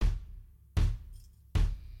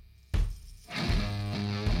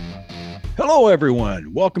Hello,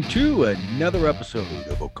 everyone. Welcome to another episode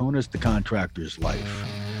of Oconus the Contractor's Life.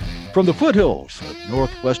 From the foothills of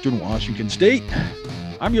northwestern Washington State,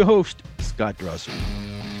 I'm your host, Scott Dresser.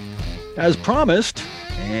 As promised,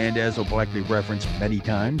 and as I've likely referenced many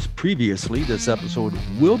times previously, this episode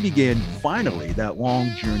will begin finally that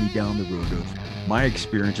long journey down the road of my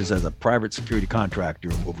experiences as a private security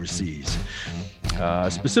contractor overseas,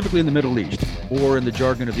 specifically in the Middle East, or in the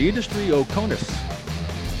jargon of the industry, Oconus.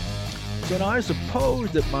 So now I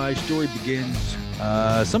suppose that my story begins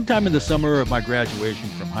sometime in the summer of my graduation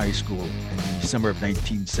from high school in the summer of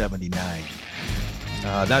 1979.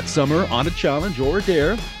 That summer, on a challenge or a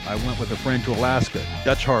dare, I went with a friend to Alaska,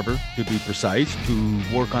 Dutch Harbor to be precise, to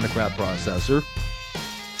work on a crab processor.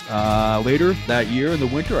 Later that year in the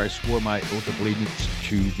winter, I swore my oath of allegiance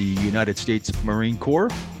to the United States Marine Corps.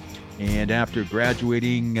 And after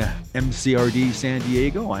graduating MCRD San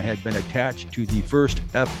Diego, I had been attached to the 1st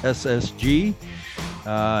FSSG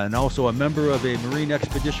and also a member of a Marine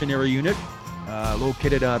Expeditionary Unit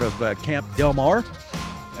located out of Camp Del Mar,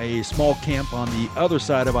 a small camp on the other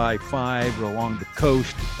side of I-5 along the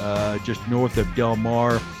coast, just north of Del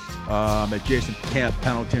Mar, adjacent to Camp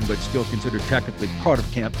Pendleton, but still considered technically part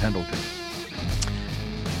of Camp Pendleton.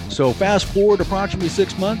 So fast forward approximately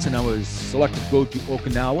 6 months, and I was selected to go to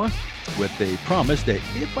Okinawa with a promise that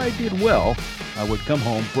if I did well, I would come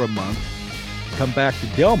home for a month, come back to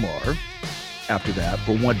Del Mar after that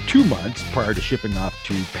for 2 months prior to shipping off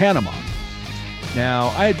to Panama. Now,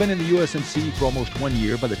 I had been in the USMC for almost 1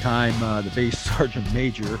 year by the time the base sergeant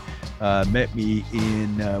major met me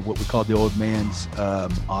in what we call the old man's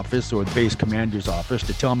office, or the base commander's office,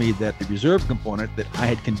 to tell me that the reserve component that I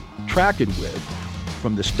had contracted with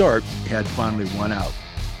from the start had finally won out.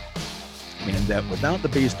 And that without the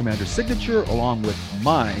base commander's signature along with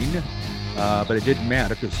mine, but it didn't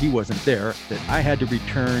matter because he wasn't there, that I had to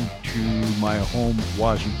return to my home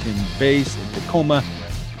Washington base in Tacoma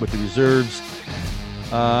with the reserves.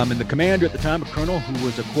 And the commander at the time, a colonel who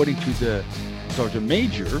was, according to the sergeant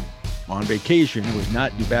major, on vacation, was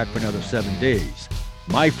not due back for another 7 days.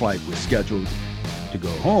 My flight was scheduled to go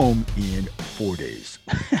home in 4 days.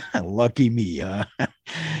 Lucky me, huh?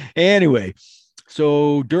 Anyway,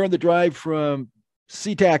 so during the drive from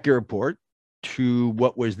SeaTac Airport to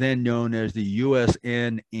what was then known as the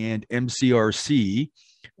USN and MCRC,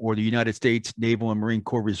 or the United States Naval and Marine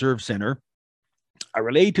Corps Reserve Center, I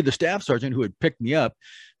relayed to the staff sergeant who had picked me up,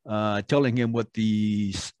 telling him what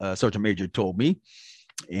the sergeant major told me,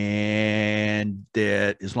 and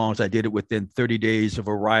that as long as I did it within 30 days of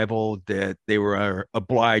arrival, that they were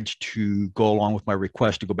obliged to go along with my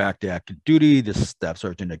request to go back to active duty. The staff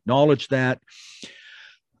sergeant acknowledged that,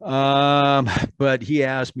 but he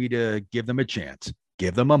asked me to give them a chance,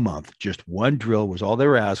 give them a month. Just one drill was all they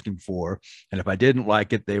were asking for, and if I didn't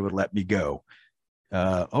like it, they would let me go.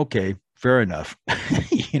 Okay, fair enough.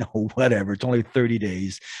 Whatever. It's only 30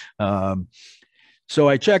 days. So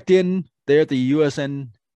I checked in there at the USN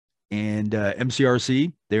and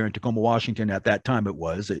MCRC there in Tacoma, Washington. At that time,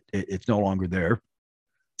 it's no longer there.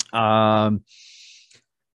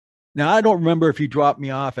 Now, I don't remember if he dropped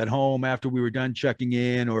me off at home after we were done checking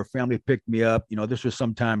in, or family picked me up. This was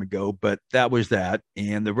some time ago, but that was that.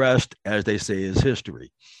 And the rest, as they say, is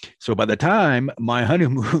history. So by the time my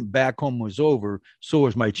honeymoon back home was over, so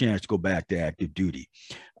was my chance to go back to active duty.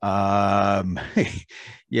 Anyway,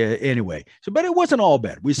 but it wasn't all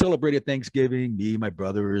bad. We celebrated Thanksgiving, me, my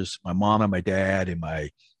brothers, my mom and my dad, and my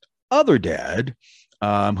other dad,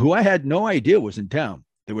 who I had no idea was in town.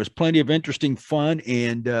 There was plenty of interesting fun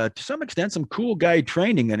and to some extent some cool guide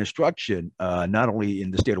training and instruction, not only in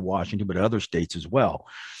the state of Washington, but other states as well.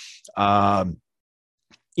 Then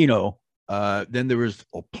there was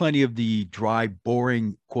plenty of the dry,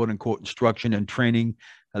 boring, quote unquote, instruction and training,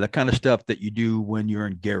 the kind of stuff that you do when you're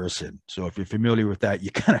in garrison. So if you're familiar with that,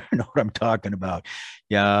 you kind of know what I'm talking about.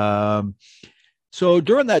 Yeah. So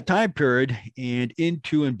during that time period and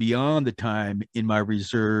into and beyond the time in my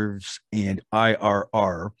reserves and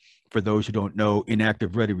IRR, for those who don't know,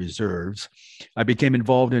 inactive ready reserves, I became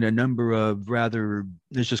involved in a number of rather,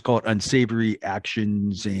 let's just call it unsavory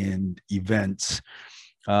actions and events,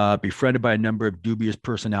 befriended by a number of dubious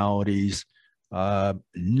personalities.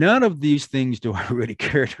 None of these things do I really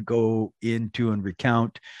care to go into and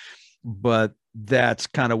recount, but that's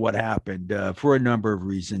kind of what happened for a number of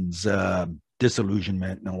reasons.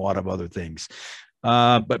 Disillusionment and a lot of other things.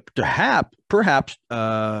 But perhaps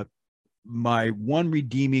my one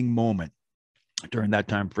redeeming moment during that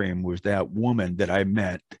time frame was that woman that I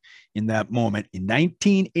met in that moment in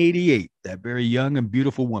 1988, that very young and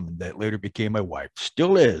beautiful woman that later became my wife,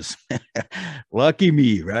 still is. Lucky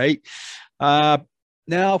me, right?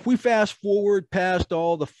 Now, if we fast forward past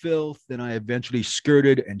all the filth, then I eventually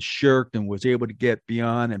skirted and shirked and was able to get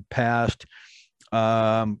beyond and past.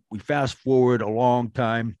 We fast forward a long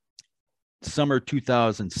time, summer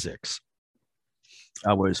 2006.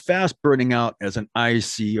 I was fast burning out as an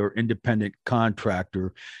IC or independent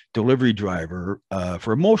contractor delivery driver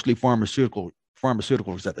for mostly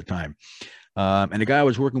pharmaceuticals at the time. And the guy I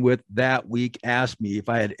was working with that week asked me if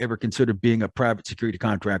I had ever considered being a private security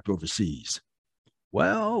contractor overseas.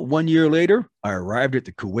 Well, 1 year later, I arrived at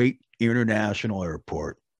the Kuwait International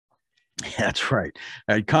Airport. That's right.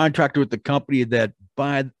 I contracted with the company that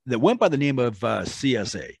went by the name of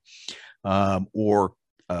CSA, or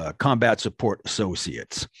Combat Support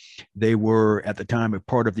Associates. They were at the time a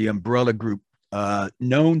part of the umbrella group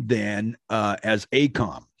known then as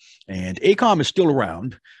ACOM, and ACOM is still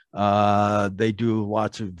around. They do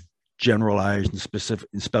lots of generalized and specific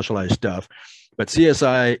and specialized stuff. But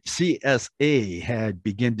CSA had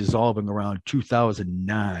begun dissolving around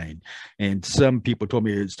 2009, and some people told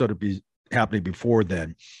me it started happening before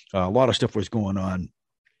then. A lot of stuff was going on.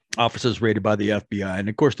 Offices raided by the FBI, and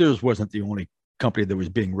of course, theirs wasn't the only company that was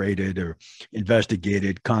being raided or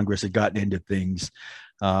investigated. Congress had gotten into things,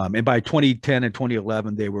 and by 2010 and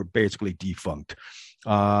 2011, they were basically defunct.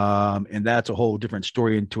 And that's a whole different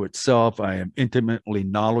story into itself. I am intimately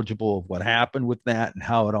knowledgeable of what happened with that and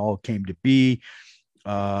how it all came to be.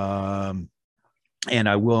 And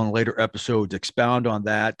I will in later episodes expound on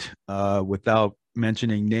that without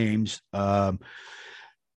mentioning names.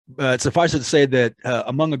 But suffice it to say that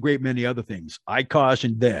among a great many other things, I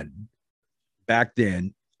cautioned back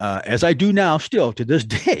then, as I do now still to this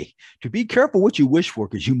day, to be careful what you wish for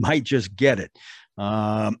because you might just get it.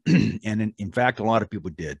 And in fact, a lot of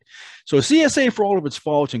people did. So CSA, for all of its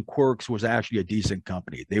faults and quirks, was actually a decent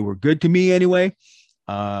company. They were good to me anyway.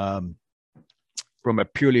 From a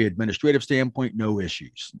purely administrative standpoint, no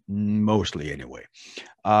issues, mostly anyway.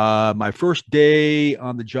 My first day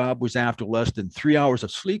on the job was after less than 3 hours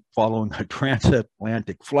of sleep following a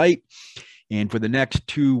transatlantic flight. And for the next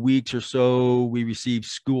 2 weeks or so, we received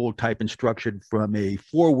school type instruction from a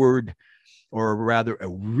forward, or rather a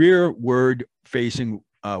rearward facing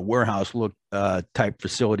warehouse look type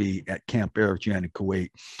facility at Camp Arikjan in Kuwait.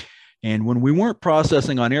 And when we weren't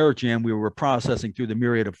processing on Arikjan, we were processing through the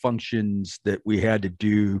myriad of functions that we had to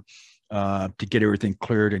do to get everything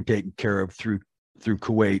cleared and taken care of through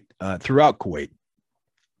Kuwait, throughout Kuwait.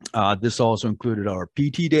 This also included our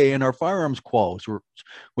PT day and our firearms quals,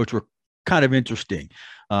 which were kind of interesting.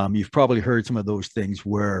 You've probably heard some of those things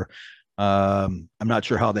where I'm not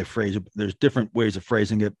sure how they phrase it. There's different ways of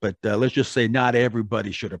phrasing it, but let's just say not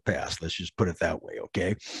everybody should have passed. Let's just put it that way.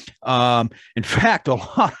 Okay. In fact, a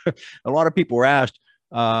lot of people were asked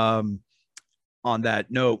on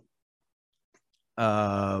that note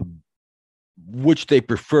which they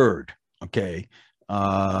preferred. Okay.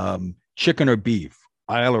 Chicken or beef,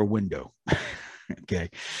 aisle or window.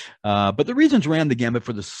 Okay. But the reasons ran the gamut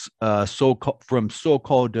for the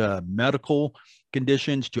so-called medical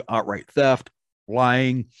conditions to outright theft,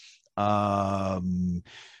 lying,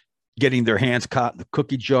 getting their hands caught in the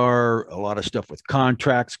cookie jar, a lot of stuff with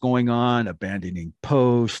contracts going on, abandoning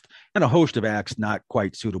post, and a host of acts not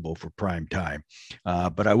quite suitable for prime time.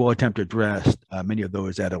 But I will attempt to address many of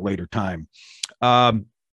those at a later time.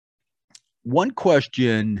 One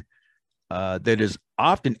question that is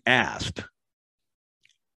often asked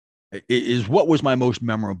is, what was my most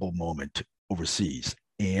memorable moment overseas?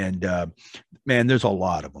 And man, there's a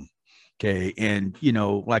lot of them. Okay. And, you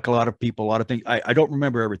know, like a lot of people, a lot of things, I don't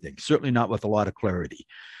remember everything, certainly not with a lot of clarity.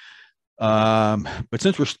 But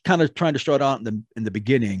since we're kind of trying to start out in the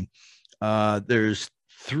beginning, there's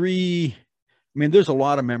three. I mean, there's a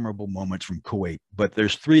lot of memorable moments from Kuwait, but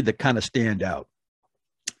there's three that kind of stand out.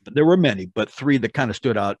 But there were many, but three that kind of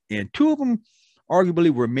stood out. And two of them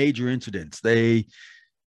arguably were major incidents. They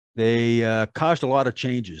caused a lot of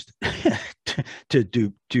changes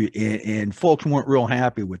and folks weren't real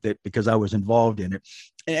happy with it because I was involved in it,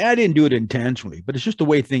 and I didn't do it intentionally, but it's just the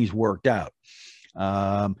way things worked out.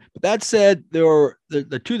 But that said, there are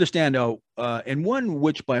the two that stand out, and one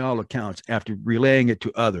which, by all accounts, after relaying it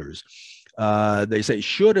to others, they say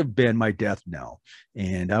should have been my death knell,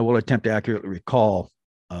 and I will attempt to accurately recall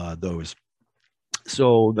those.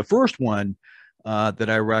 So the first one that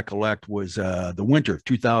I recollect was the winter of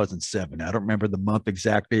 2007. I don't remember the month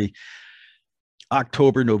exactly.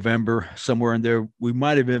 October, November, somewhere in there. We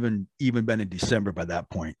might have even been in December by that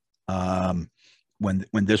point when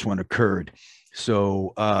this one occurred.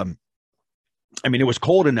 So, I mean, it was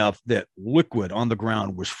cold enough that liquid on the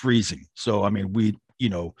ground was freezing. So, I mean,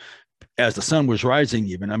 as the sun was rising,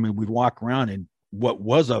 even, I mean, we'd walk around in what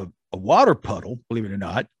was a a water puddle, believe it or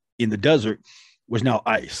not, in the desert was now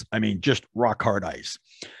ice. I mean, just rock hard ice.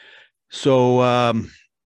 So,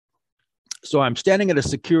 so I'm standing at a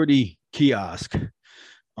security kiosk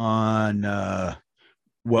on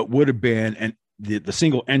what would have been the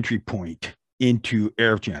single entry point into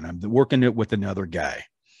AirFgen. I'm working it with another guy,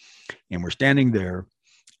 and we're standing there,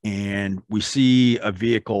 and we see a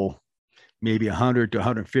vehicle maybe 100 to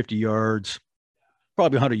 150 yards,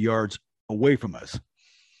 probably 100 yards away from us.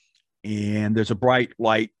 And there's a bright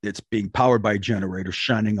light that's being powered by a generator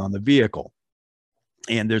shining on the vehicle.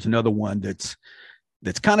 And there's another one that's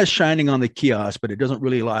kind of shining on the kiosk, but it doesn't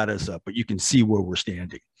really light us up, but you can see where we're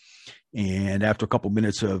standing. And after a couple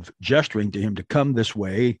minutes of gesturing to him to come this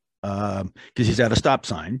way, because he's at a stop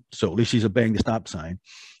sign, so at least he's obeying the stop sign,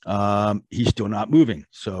 he's still not moving.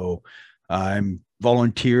 So I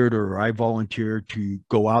volunteered to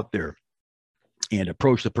go out there and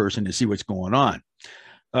approach the person to see what's going on.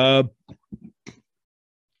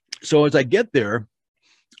 So as I get there,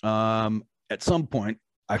 at some point,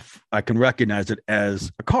 I can recognize it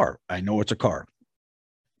as a car. I know it's a car.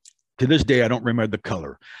 To this day, I don't remember the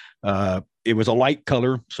color. It was a light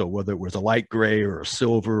color, so whether it was a light gray or a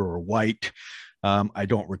silver or white, I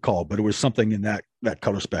don't recall, but it was something in that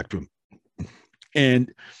color spectrum.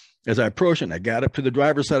 And as I approached it, I got up to the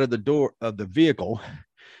driver's side of the door of the vehicle.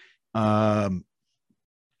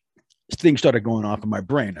 Things started going off in my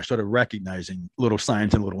brain. I started recognizing little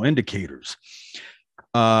signs and little indicators.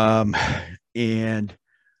 And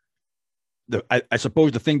I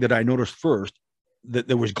suppose the thing that I noticed first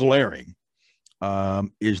that was glaring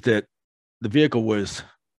is that the vehicle was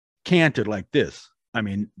canted like this. I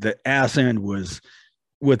mean, the ass end was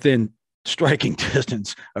within striking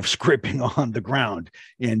distance of scraping on the ground.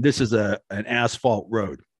 And this is an asphalt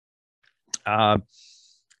road.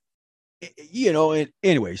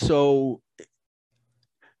 Anyway, so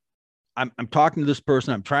I'm talking to this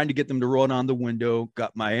person. I'm trying to get them to roll it on the window.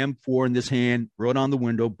 Got my M4 in this hand, roll it on the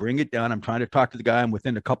window, bring it down. I'm trying to talk to the guy. I'm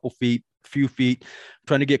within a few feet,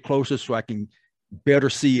 trying to get closer so I can better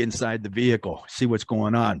see inside the vehicle, see what's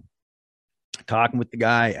going on. Talking with the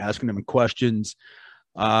guy, asking him questions.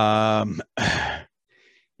 And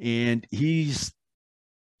he's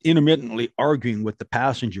intermittently arguing with the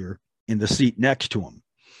passenger in the seat next to him.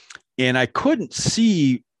 And I couldn't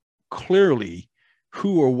see clearly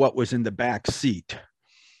who or what was in the back seat,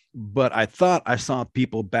 but I thought I saw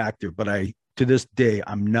people back there. But to this day,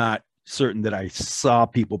 I'm not certain that I saw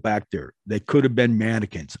people back there. They could have been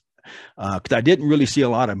mannequins, because I didn't really see a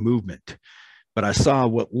lot of movement, but I saw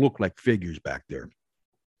what looked like figures back there.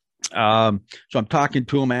 So I'm talking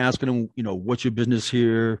to him, asking him, what's your business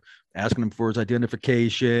here? Asking him for his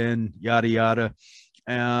identification, yada, yada.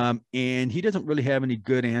 And he doesn't really have any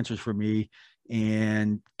good answers for me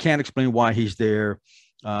and can't explain why he's there.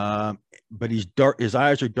 But his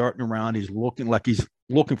eyes are darting around. He's looking like he's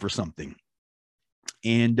looking for something.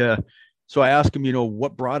 And so I asked him,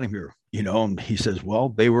 what brought him here? And he says, well,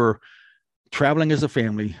 they were traveling as a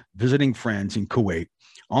family, visiting friends in Kuwait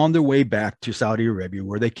on their way back to Saudi Arabia,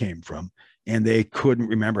 where they came from, and they couldn't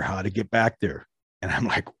remember how to get back there. And I'm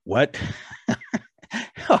like, what?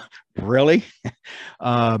 Really?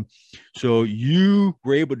 So you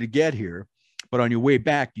were able to get here, but on your way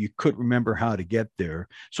back, you couldn't remember how to get there.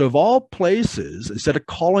 So of all places, instead of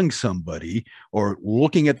calling somebody or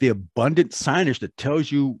looking at the abundant signage that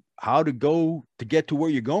tells you how to go to get to where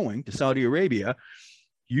you're going, to Saudi Arabia,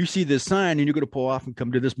 you see this sign and you're going to pull off and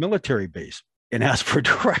come to this military base and ask for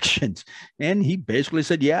directions. And he basically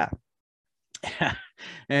said, yeah.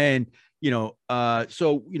 And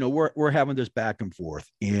so we're having this back and forth,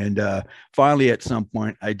 and finally at some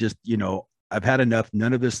point I just I've had enough.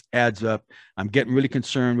 None of this adds up. I'm getting really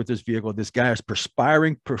concerned with this vehicle. This guy is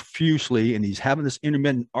perspiring profusely, and he's having this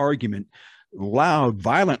intermittent argument, loud,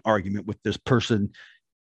 violent argument with this person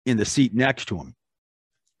in the seat next to him.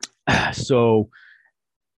 So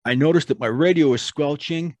I noticed that my radio is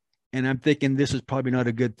squelching, and I'm thinking this is probably not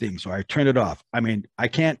a good thing. So I turned it off. I mean,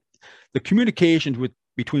 the communications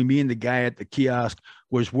between me and the guy at the kiosk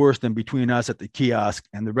was worse than between us at the kiosk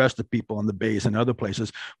and the rest of the people on the base and other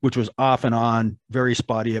places, which was off and on, very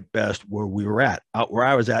spotty at best where we were at. Out where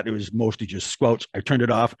I was at, it was mostly just squelch. I turned it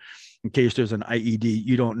off in case there's an IED.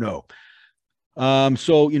 You don't know.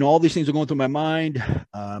 So, all these things are going through my mind.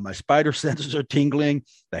 My spider senses are tingling.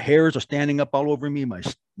 The hairs are standing up all over me. My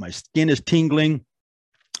skin is tingling.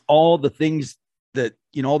 All the things that,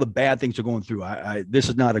 all the bad things are going through. This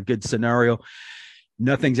is not a good scenario.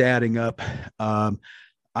 Nothing's adding up.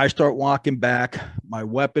 I start walking back. My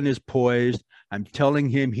weapon is poised. I'm telling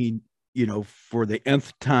him for the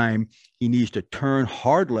nth time, he needs to turn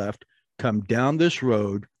hard left, come down this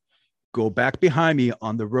road, go back behind me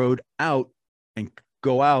on the road out and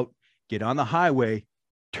go out, get on the highway,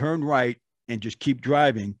 turn right, and just keep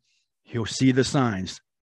driving. He'll see the signs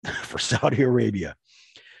for Saudi Arabia.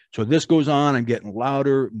 So this goes on. I'm getting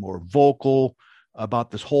louder, more vocal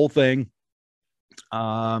about this whole thing.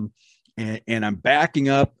 And I'm backing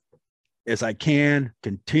up as I can,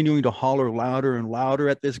 continuing to holler louder and louder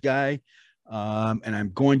at this guy. And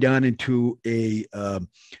I'm going down into a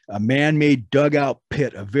man-made dugout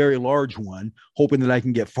pit, a very large one, hoping that I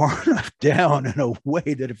can get far enough down in a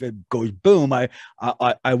way that if it goes boom, I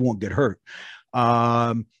won't get hurt.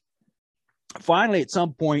 Finally, at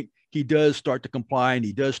some point, he does start to comply and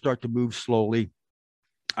he does start to move slowly.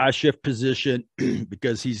 I shift position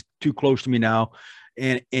because he's too close to me now.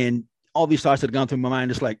 And all these thoughts that have gone through my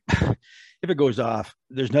mind, it's like, if it goes off,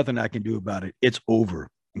 there's nothing I can do about it. It's over.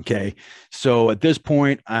 Okay. So at this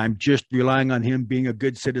point, I'm just relying on him being a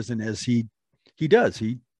good citizen as he does.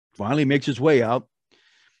 He finally makes his way out.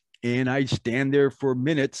 And I stand there for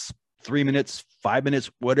minutes, 3 minutes, 5 minutes,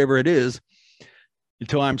 whatever it is,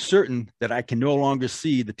 until I'm certain that I can no longer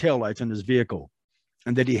see the taillights on his vehicle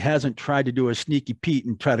and that he hasn't tried to do a sneaky Pete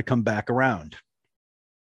and try to come back around.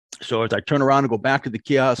 So as I turn around and go back to the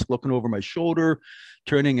kiosk, looking over my shoulder,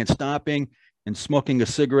 turning and stopping and smoking a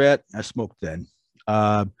cigarette, I smoked then.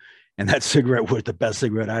 And that cigarette was the best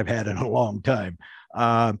cigarette I've had in a long time.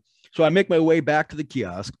 So I make my way back to the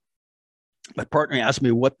kiosk. My partner asked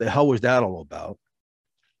me, what the hell was that all about?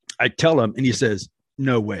 I tell him, and he says,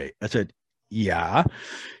 no way. I said, yeah.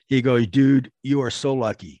 He goes, dude, you are so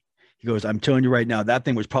lucky. He goes, I'm telling you right now, that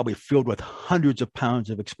thing was probably filled with hundreds of pounds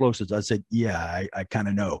of explosives. I said, yeah, I kind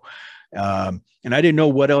of know. And I didn't know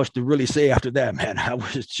what else to really say after that, man. I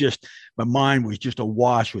was just, my mind was just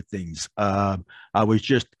awash with things. I was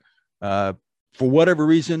just, for whatever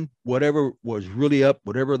reason, whatever was really up,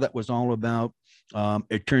 whatever that was all about,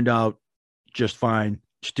 it turned out just fine.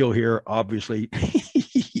 Still here, obviously.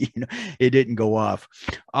 It didn't go off.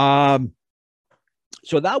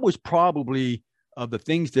 So that was probably of the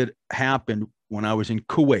things that happened when I was in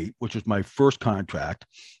Kuwait, which was my first contract.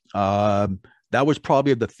 That was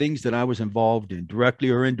probably of the things that I was involved in, directly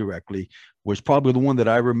or indirectly, was probably the one that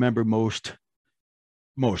I remember most.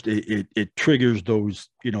 It triggers those,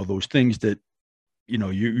 those things that,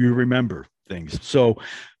 you remember things. So,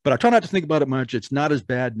 but I try not to think about it much. It's not as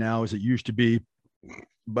bad now as it used to be,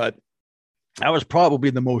 but that was probably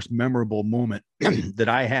the most memorable moment that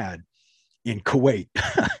I had in Kuwait.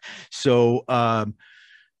 So,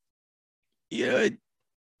 yeah.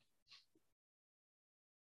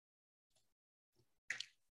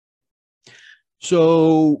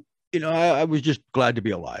 So, I was just glad to be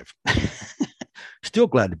alive. Still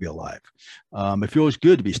glad to be alive. It feels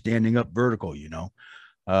good to be standing up vertical,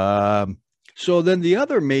 So then the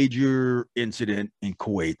other major incident in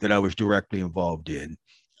Kuwait that I was directly involved in,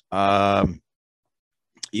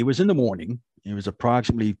 it was in the morning. It was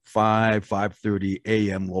approximately 5:30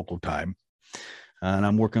 a.m. local time. And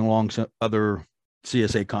I'm working along some other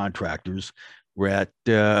CSA contractors. We're at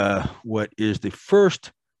what is the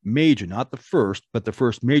first major, not the first, but the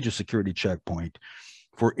first major security checkpoint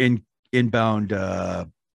for inbound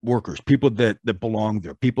workers, people that belong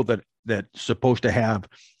there, people that supposed to have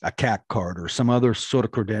a CAC card or some other sort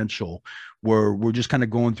of credential, where we're just kind of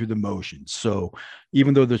going through the motions. So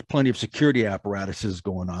even though there's plenty of security apparatuses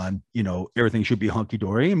going on, everything should be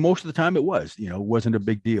hunky-dory. And most of the time it was, it wasn't a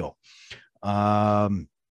big deal.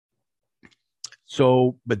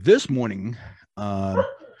 So, but this morning,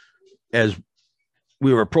 as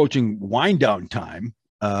we were approaching wind down time,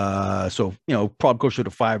 so, probably closer to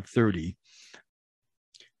 5:30.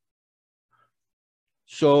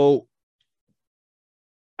 So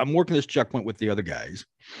I'm working this checkpoint with the other guys,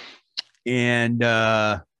 and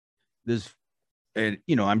I'm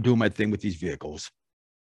doing my thing with these vehicles,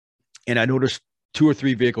 and I noticed 2 or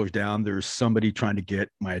 3 vehicles down, there's somebody trying to get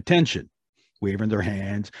my attention, waving their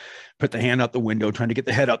hands, put the hand out the window, trying to get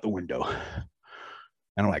the head out the window.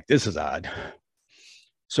 And I'm like, this is odd.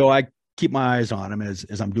 So I keep my eyes on him as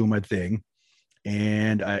I'm doing my thing.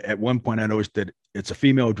 And at one point I noticed that it's a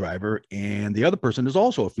female driver and the other person is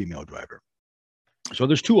also a female driver. So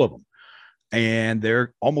there's 2 of them and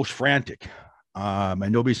they're almost frantic.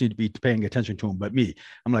 And nobody seems to be paying attention to them but me.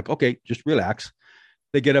 I'm like, okay, just relax.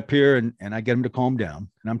 They get up here and I get them to calm down,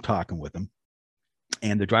 and I'm talking with them.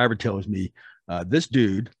 And the driver tells me, this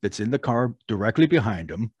dude that's in the car directly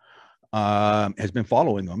behind him has been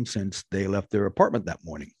following them since they left their apartment that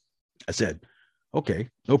morning. I said, okay,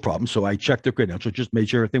 no problem. So I checked their credentials, just made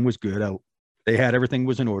sure everything was good. They had everything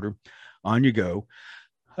was in order. On you go.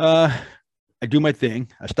 I do my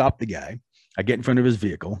thing. I stop the guy. I get in front of his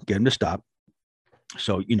vehicle, get him to stop.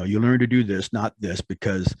 So, you learn to do this, not this,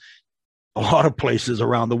 because a lot of places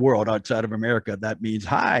around the world outside of America, that means,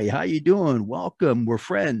 hi, how you doing? Welcome, we're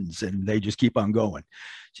friends. And they just keep on going.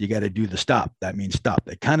 So you got to do the stop. That means stop.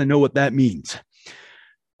 They kind of know what that means.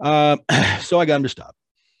 So I got him to stop.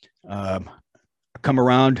 I come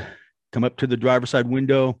around, come up to the driver's side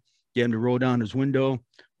window, get him to roll down his window.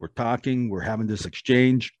 We're talking, we're having this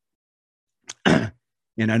exchange.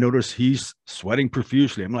 And I notice he's sweating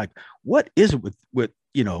profusely. I'm like, what is it with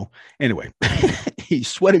anyway, he's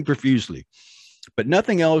sweating profusely, but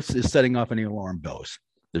nothing else is setting off any alarm bells.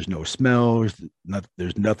 There's no smells.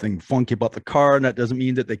 There's nothing funky about the car. And that doesn't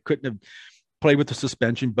mean that they couldn't have played with the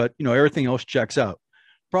suspension, but everything else checks out.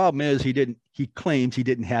 Problem is he claims he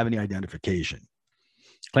didn't have any identification.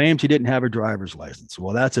 Claims he didn't have a driver's license.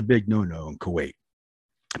 Well, that's a big no-no in Kuwait.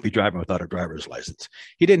 Be driving without a driver's license.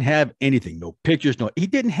 He didn't have anything, no pictures, he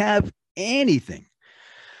didn't have anything.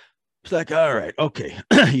 It's like, all right, okay.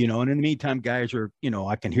 And in the meantime, guys are,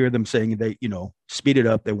 I can hear them saying they, speed it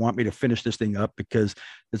up. They want me to finish this thing up because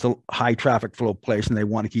it's a high traffic flow place and they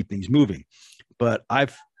want to keep things moving. But I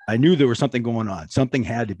knew there was something going on. Something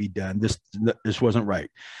had to be done. This wasn't right.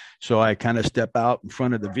 So I kind of step out in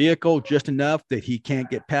front of the vehicle just enough that he can't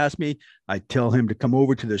get past me. I tell him to come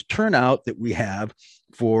over to this turnout that we have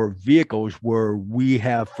for vehicles where we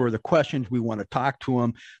have further questions. We want to talk to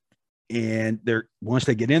them. And once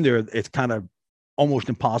they get in there, it's kind of almost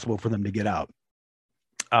impossible for them to get out.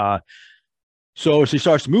 So as he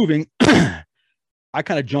starts moving, I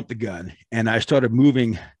kind of jumped the gun and I started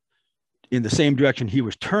moving in the same direction he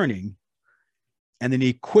was turning. And then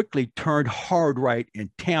he quickly turned hard right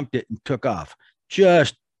and tamped it and took off,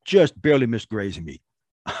 just barely missed grazing me.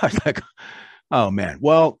 I was like, oh man.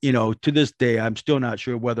 Well, to this day, I'm still not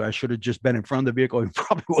sure whether I should have just been in front of the vehicle. He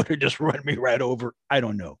probably would have just run me right over. I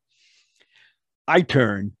don't know. I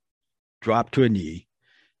turn, drop to a knee,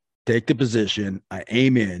 take the position. I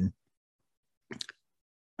aim in.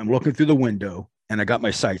 I'm looking through the window and I got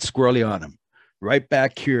my sights squarely on him, right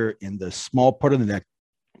back here in the small part of the neck,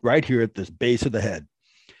 right here at the base of the head,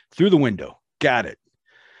 through the window. Got it.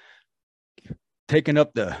 Taking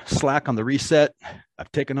up the slack on the reset.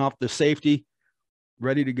 I've taken off the safety,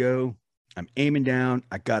 ready to go. I'm aiming down.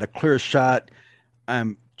 I got a clear shot.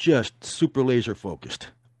 I'm just super laser focused.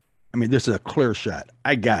 I mean, this is a clear shot.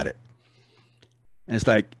 I got it. And it's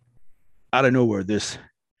like, out of nowhere, this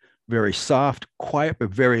very soft, quiet, but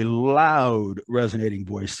very loud, resonating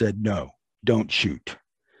voice said, no, don't shoot.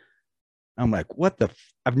 I'm like, what the?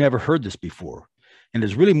 I've never heard this before. And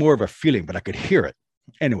it's really more of a feeling, but I could hear it.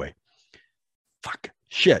 Anyway, fuck,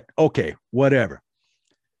 shit. Okay, whatever.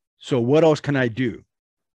 So what else can I do?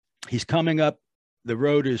 He's coming up. The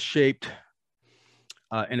road is shaped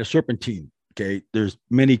in a serpentine. Okay, there's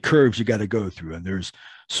many curves you got to go through, and there's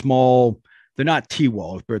small, they're not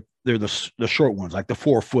T-walls, but they're the short ones, like the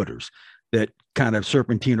 4-footers that kind of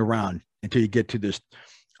serpentine around until you get to this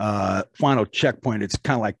final checkpoint. It's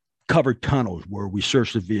kind of like covered tunnels where we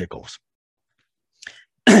search the vehicles.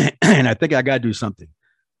 And I think I got to do something.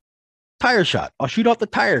 Tire shot. I'll shoot off the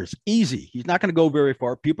tires. Easy. He's not going to go very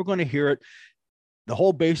far. People are going to hear it. The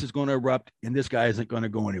whole base is going to erupt, and this guy isn't going to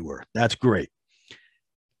go anywhere. That's great.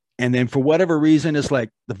 And then for whatever reason, it's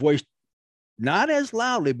like the voice, not as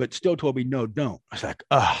loudly, but still told me, no, don't. I was like,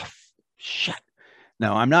 oh, shit.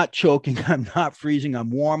 Now I'm not choking. I'm not freezing.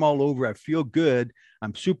 I'm warm all over. I feel good.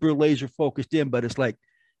 I'm super laser focused in, but it's like,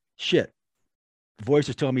 shit. The voice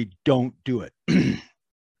is telling me, don't do it.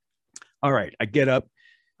 All right. I get up.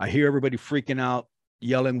 I hear everybody freaking out,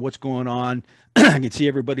 yelling, what's going on? I can see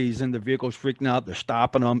everybody's in the vehicles freaking out. They're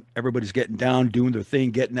stopping them. Everybody's getting down, doing their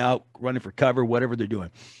thing, getting out, running for cover, whatever they're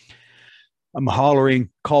doing. I'm hollering,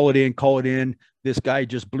 call it in, call it in. This guy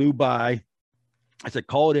just blew by. I said,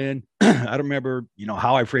 call it in. I don't remember,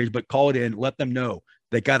 how I phrased, but call it in. Let them know.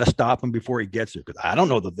 They got to stop him before he gets there, because I don't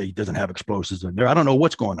know that he doesn't have explosives in there. I don't know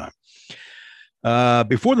what's going on.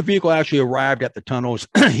 Before the vehicle actually arrived at the tunnels,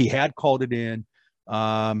 he had called it in.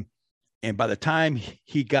 And by the time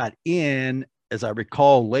he got in, as I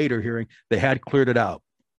recall later hearing, they had cleared it out.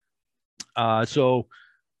 So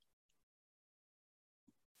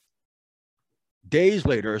days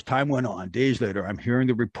later, as time went on, I'm hearing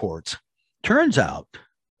the reports. Turns out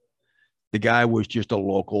the guy was just a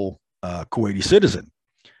local Kuwaiti citizen.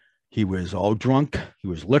 He was all drunk. He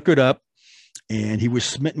was liquored up, and he was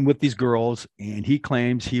smitten with these girls, and he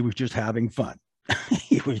claims he was just having fun.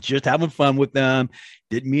 He was just having fun with them.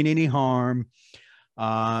 Didn't mean any harm.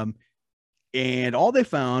 And all they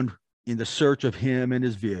found in the search of him and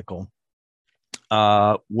his vehicle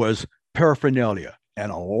was paraphernalia,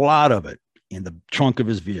 and a lot of it in the trunk of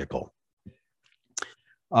his vehicle.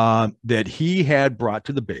 that he had brought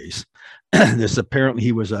to the base. This apparently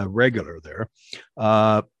he was a regular there.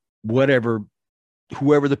 Whatever,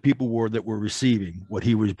 whoever the people were that were receiving what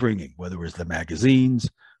he was bringing, whether it was the magazines,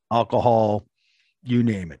 alcohol, you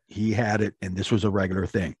name it, he had it, and this was a regular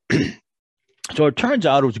thing. So it turns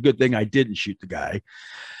out it was a good thing I didn't shoot the guy.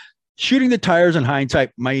 Shooting the tires in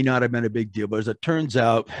hindsight may not have been a big deal, but as it turns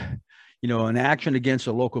out, an action against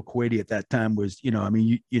a local Kuwaiti at that time was,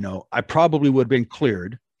 I probably would have been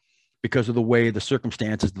cleared because of the way the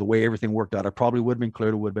circumstances, the way everything worked out. I probably would have been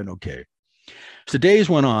cleared. It would have been okay. So days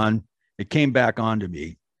went on. It came back onto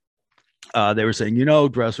me. They were saying,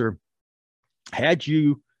 Dresser, had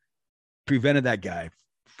you prevented that guy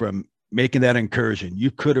from making that incursion,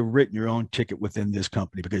 you could have written your own ticket within this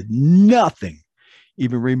company, because nothing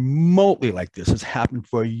even remotely like this has happened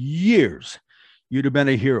for years. You'd have been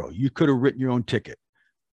a hero. You could have written your own ticket.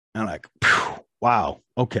 And I'm like, wow,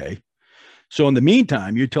 okay. So in the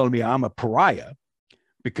meantime, you're telling me I'm a pariah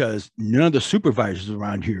because none of the supervisors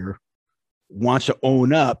around here wants to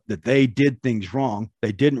own up that they did things wrong.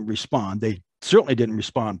 They didn't respond. They certainly didn't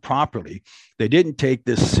respond properly. They didn't take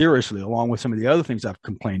this seriously, along with some of the other things I've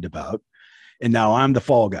complained about. And now I'm the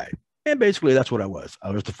fall guy. And basically that's what I was.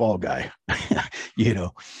 I was the fall guy,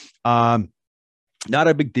 not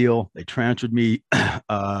a big deal. They transferred me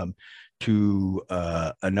to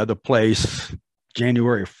another place,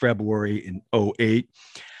 January or February in 2008.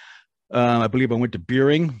 I believe I went to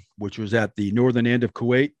Beering, which was at the northern end of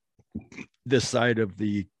Kuwait, this side of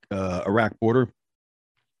the Iraq border.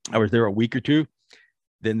 I was there a week or two.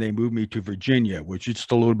 Then they moved me to Virginia, which is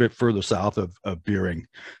just a little bit further south of Beering.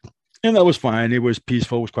 And that was fine. It was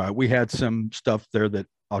peaceful. It was quiet. We had some stuff there that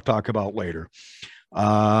I'll talk about later.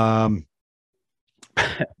 There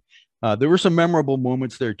were some memorable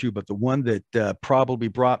moments there too, but the one that probably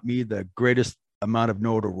brought me the greatest amount of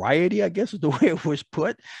notoriety, I guess is the way it was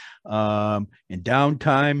put, in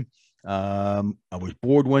downtime. I was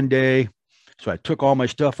bored one day, so I took all my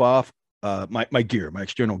stuff off, my gear, my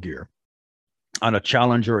external gear, on a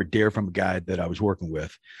challenge or a dare from a guy that I was working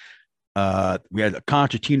with. We had a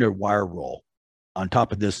concertina wire roll on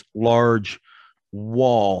top of this large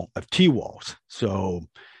wall of T-walls. So,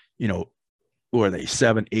 who are they?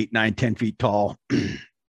 7, 8, 9, 10 feet tall.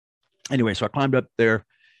 Anyway, so I climbed up there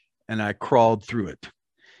and I crawled through it.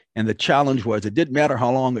 And the challenge was, it didn't matter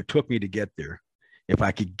how long it took me to get there. If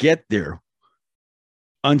I could get there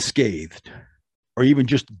unscathed, or even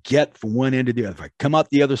just get from one end to the other, if I come out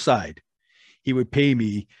the other side, he would pay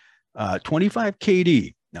me 25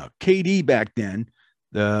 KD. Now, KD back then,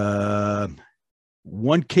 the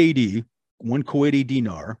 1 KD, 1 Kuwaiti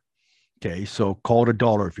dinar, okay, so call it a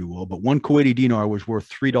dollar if you will, but 1 Kuwaiti dinar was worth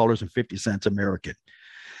 $3.50 American.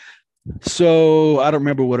 So I don't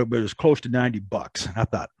remember what it was. It was close to $90. And I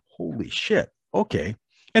thought, holy shit, okay.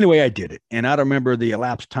 Anyway, I did it. And I don't remember, the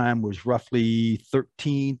elapsed time was roughly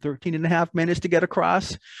 13 and a half minutes to get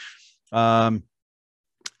across. That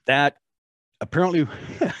apparently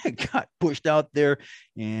got pushed out there.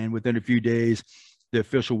 And within a few days, the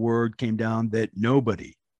official word came down that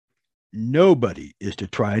nobody is to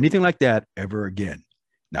try anything like that ever again.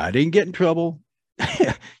 Now, I didn't get in trouble.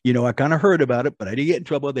 I kind of heard about it, but I didn't get in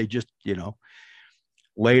trouble. They just,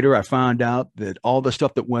 later I found out that all the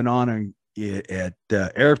stuff that went on at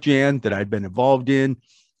Arifjan that I'd been involved in,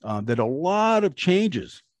 that a lot of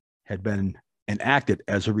changes had been enacted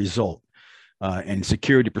as a result, and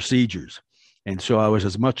security procedures. And so I was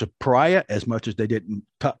as much a pariah, as much as they didn't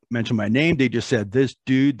mention my name. They just said, this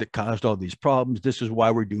dude that caused all these problems, this is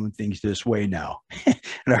why we're doing things this way now.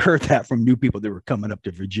 And I heard that from new people that were coming up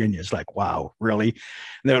to Virginia. It's like, wow, really?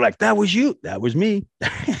 And they're like, that was you. That was me.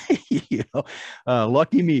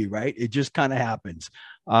 Lucky me, right? It just kind of happens.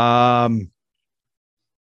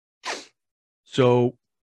 So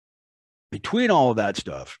between all of that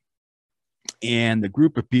stuff and the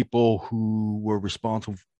group of people who were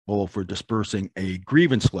responsible for dispersing a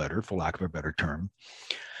grievance letter, for lack of a better term,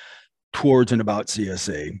 towards and about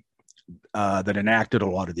CSA, that enacted a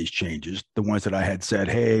lot of these changes. The ones that I had said,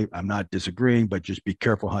 hey, I'm not disagreeing, but just be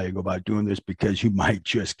careful how you go about doing this, because you might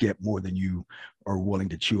just get more than you are willing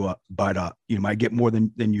to chew up, bite up. You might get more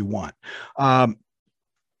than you want. So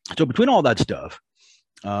between all that stuff,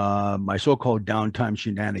 my so-called downtime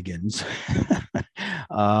shenanigans,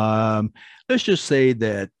 let's just say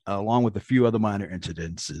that along with a few other minor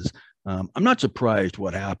incidences, I'm not surprised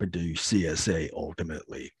what happened to CSA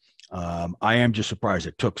ultimately. I am just surprised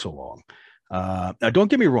it took so long. Now, don't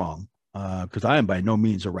get me wrong, because I am by no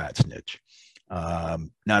means a rat snitch,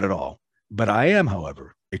 not at all. But I am,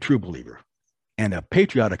 however, a true believer and a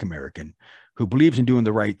patriotic American who believes in doing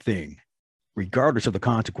the right thing, regardless of the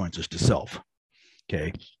consequences to self.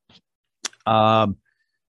 Okay.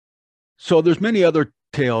 So there's many other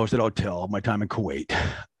tales that I'll tell of my time in Kuwait,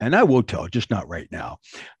 and I will tell, just not right now.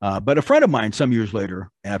 But a friend of mine, some years later,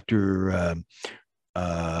 after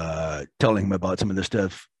telling him about some of this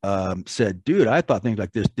stuff, said, "Dude, I thought things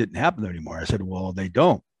like this didn't happen there anymore." I said, "Well, they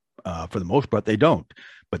don't. For the most part, they don't,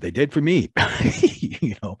 but they did for me."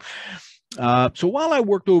 you know. So while I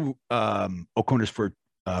worked over Oconus for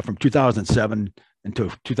from 2007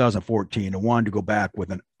 until 2014, I wanted to go back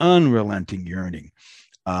with an unrelenting yearning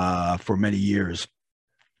for many years.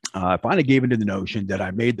 I finally gave into the notion that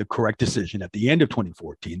I made the correct decision at the end of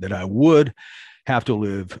 2014, that I would have to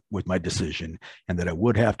live with my decision and that I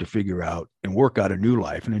would have to figure out and work out a new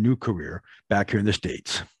life and a new career back here in the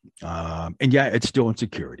States. And yeah, it's still in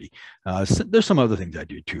security. So there's some other things I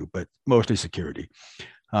do too, but mostly security.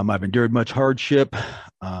 I've endured much hardship.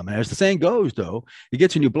 And as the saying goes, though, it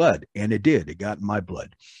gets in your blood. And it did. It got in my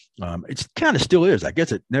blood. It kind of still is. I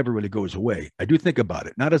guess it never really goes away. I do think about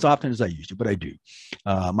it. Not as often as I used to, but I do.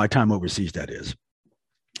 My time overseas, that is.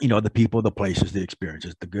 You know, the people, the places, the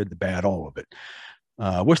experiences, the good, the bad, all of it.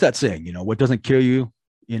 What's that saying? You know, what doesn't kill you?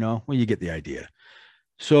 You know, well, you get the idea.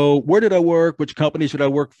 So where did I work? Which companies did I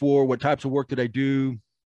work for? What types of work did I do?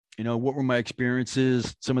 You know, what were my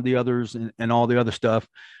experiences, some of the others, and all the other stuff.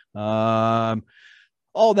 All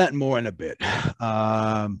that and more in a bit.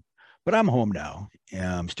 But I'm home now. And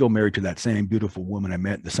I'm still married to that same beautiful woman I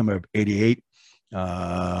met in the summer of '88.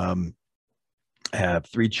 I have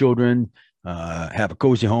 3 children, have a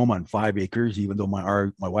cozy home on 5 acres, even though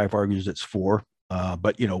my wife argues it's 4.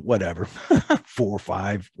 But, you know, whatever, 4 or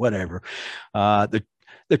 5, whatever. The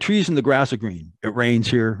trees and the grass are green. It rains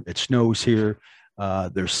here. It snows here.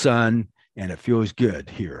 There's sun, and it feels good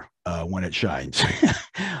here when it shines.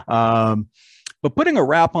 But putting a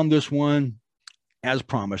wrap on this one, as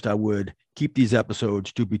promised, I would keep these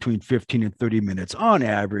episodes to between 15 and 30 minutes on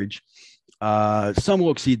average. Some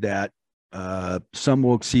will exceed that. Some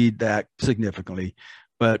will exceed that significantly,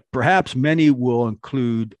 but perhaps many will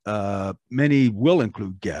include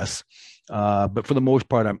guests. But for the most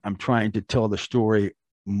part, I'm trying to tell the story,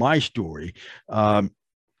 my story.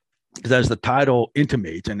 Because as the title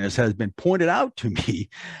intimates, and as has been pointed out to me,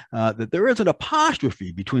 that there is an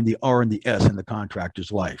apostrophe between the R and the S in the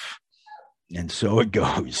contractor's life. And so it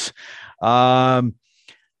goes.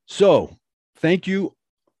 So thank you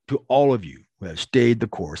to all of you who have stayed the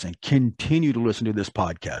course and continue to listen to this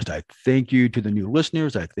podcast. I thank you to the new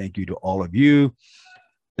listeners. I thank you to all of you.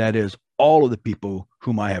 That is all of the people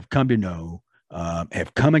whom I have come to know,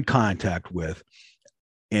 have come in contact with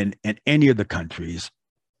in any of the countries.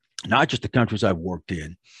 Not just the countries I've worked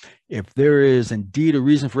in. If there is indeed a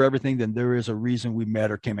reason for everything, then there is a reason we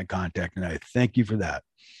met or came in contact, and I thank you for that.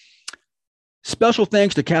 Special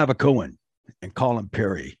thanks to Cava Cohen and Colin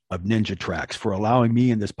Perry of Ninja Tracks for allowing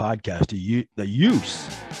me in this podcast to use the use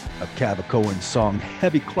of Cava Cohen's song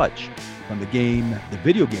Heavy Clutch from the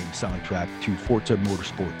video game soundtrack to Forza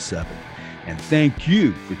Motorsport 7. And thank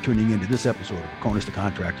you for tuning into this episode of Oconus the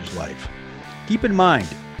Contractor's Life. Keep in mind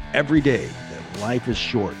every day that life is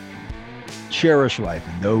short. Cherish life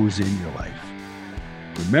and those in your life.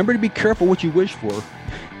 Remember to be careful what you wish for.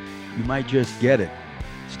 You might just get it.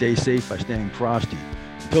 Stay safe by staying frosty.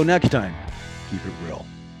 Until next time, keep it real.